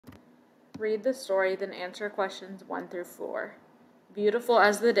Read the story, then answer questions 1 through 4. Beautiful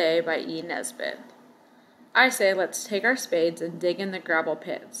as the Day by E. Nesbitt. I say let's take our spades and dig in the gravel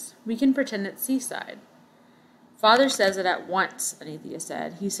pits. We can pretend it's seaside. Father says it at once, Anethea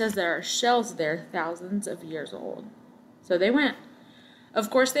said. He says there are shells there thousands of years old. So they went. Of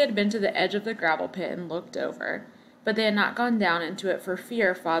course they had been to the edge of the gravel pit and looked over, but they had not gone down into it for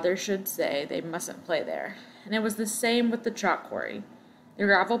fear Father should say they mustn't play there. And it was the same with the chalk quarry. The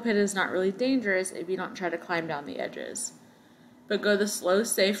gravel pit is not really dangerous if you don't try to climb down the edges, but go the slow,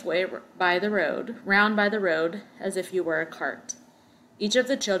 safe way by the road, round by the road, as if you were a cart. Each of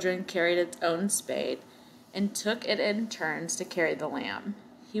the children carried its own spade, and took it in turns to carry the lamb.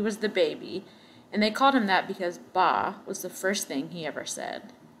 He was the baby, and they called him that because Ba was the first thing he ever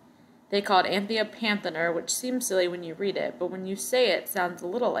said. They called Anthea Panther, which seems silly when you read it, but when you say it, sounds a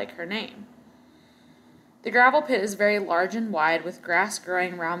little like her name. The gravel pit is very large and wide, with grass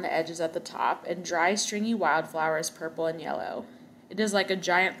growing round the edges at the top, and dry, stringy wildflowers, purple and yellow. It is like a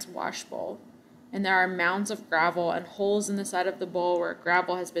giant's washbowl, and there are mounds of gravel and holes in the side of the bowl where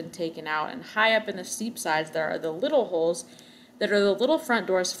gravel has been taken out, and high up in the steep sides there are the little holes that are the little front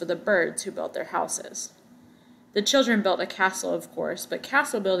doors for the birds who built their houses. The children built a castle, of course, but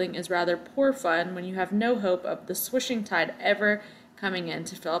castle building is rather poor fun when you have no hope of the swishing tide ever coming in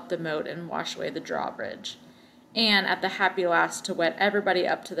to fill up the moat and wash away the drawbridge, and at the happy last to wet everybody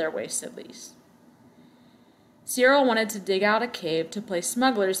up to their waists at least. Cyril wanted to dig out a cave to play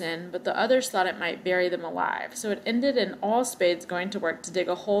smugglers in, but the others thought it might bury them alive, so it ended in all spades going to work to dig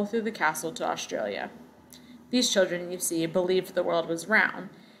a hole through the castle to Australia. These children, you see, believed the world was round,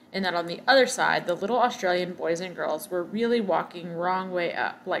 and that on the other side the little Australian boys and girls were really walking wrong way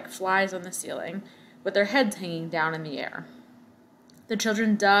up, like flies on the ceiling, with their heads hanging down in the air. The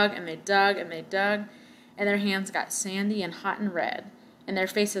children dug, and they dug, and they dug, and their hands got sandy and hot and red, and their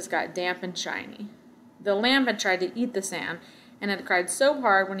faces got damp and shiny. The lamb had tried to eat the sand, and had cried so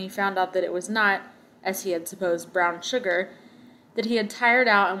hard when he found out that it was not, as he had supposed, brown sugar, that he had tired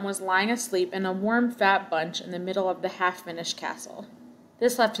out and was lying asleep in a warm, fat bunch in the middle of the half-finished castle.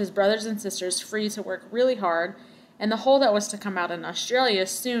 This left his brothers and sisters free to work really hard, and the hole that was to come out in Australia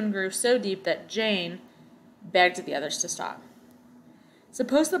soon grew so deep that Jane begged the others to stop.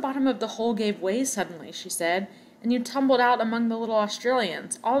 "Suppose the bottom of the hole gave way suddenly," she said, "and you tumbled out among the little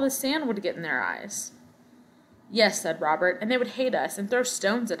Australians. All the sand would get in their eyes." "Yes," said Robert, "and they would hate us and throw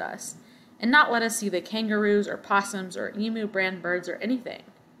stones at us, and not let us see the kangaroos or possums or emu-brand birds or anything."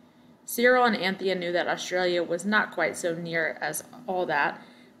 Cyril and Anthea knew that Australia was not quite so near as all that,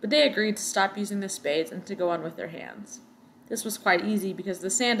 but they agreed to stop using the spades and to go on with their hands. This was quite easy because the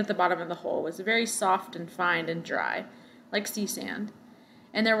sand at the bottom of the hole was very soft and fine and dry, like sea sand,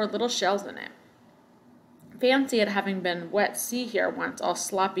 and there were little shells in it. "Fancy it having been wet sea here once, all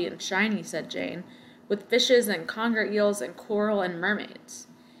sloppy and shiny," said Jane, "with fishes and conger eels and coral and mermaids,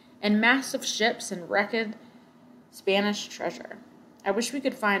 and masts of ships and wrecked Spanish treasure." "I wish we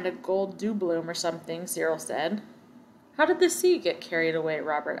could find a gold doubloon or something," Cyril said. "How did the sea get carried away?"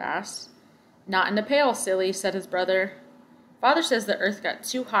 Robert asked. "Not in a pail, silly," said his brother. "Father says the earth got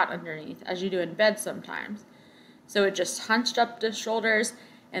too hot underneath, as you do in bed sometimes, so it just hunched up the shoulders,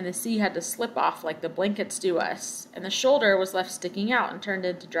 and the sea had to slip off like the blankets do us, and the shoulder was left sticking out and turned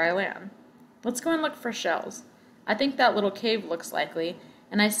into dry land. Let's go and look for shells. I think that little cave looks likely,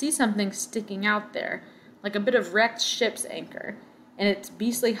 and I see something sticking out there, like a bit of wrecked ship's anchor, and it's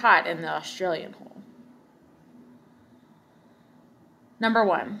beastly hot in the Australian hole." Number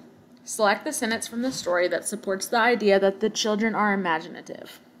 1. Select the sentence from the story that supports the idea that the children are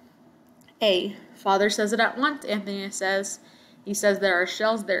imaginative. A. Father says it at once, Anthea says. He says there are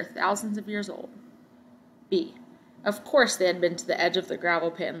shells there thousands of years old. B. Of course they had been to the edge of the gravel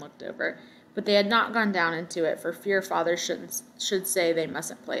pit and looked over, but they had not gone down into it for fear Father should say they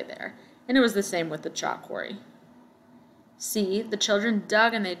mustn't play there, and it was the same with the chalk quarry. C. The children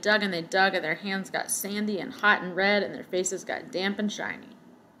dug and they dug and they dug, and their hands got sandy and hot and red, and their faces got damp and shiny.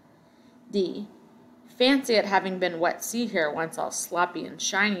 D. Fancy it having been wet sea here once, all sloppy and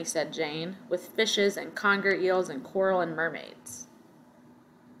shiny, said Jane, with fishes and conger eels and coral and mermaids.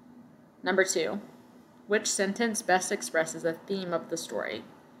 Number 2. Which sentence best expresses the theme of the story?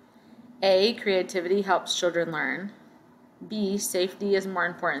 A. Creativity helps children learn. B. Safety is more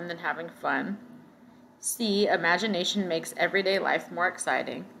important than having fun. C. Imagination makes everyday life more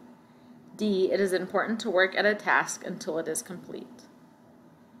exciting. D. It is important to work at a task until it is complete.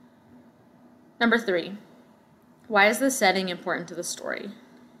 Number 3. Why is the setting important to the story?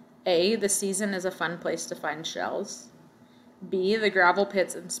 A. The season is a fun place to find shells. B. The gravel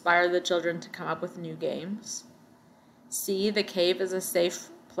pits inspire the children to come up with new games. C. The cave is a safe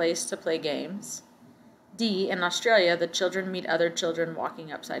place to play games. D. In Australia, the children meet other children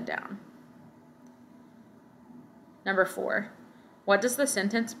walking upside down. Number 4. What does the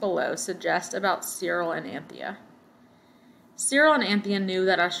sentence below suggest about Cyril and Anthea? Cyril and Anthea knew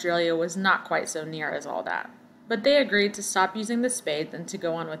that Australia was not quite so near as all that, but they agreed to stop using the spades and to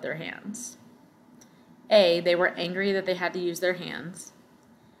go on with their hands. A. They were angry that they had to use their hands.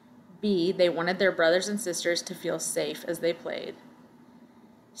 B. They wanted their brothers and sisters to feel safe as they played.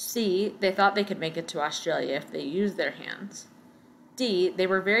 C. They thought they could make it to Australia if they used their hands. D. They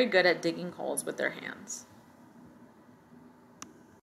were very good at digging holes with their hands.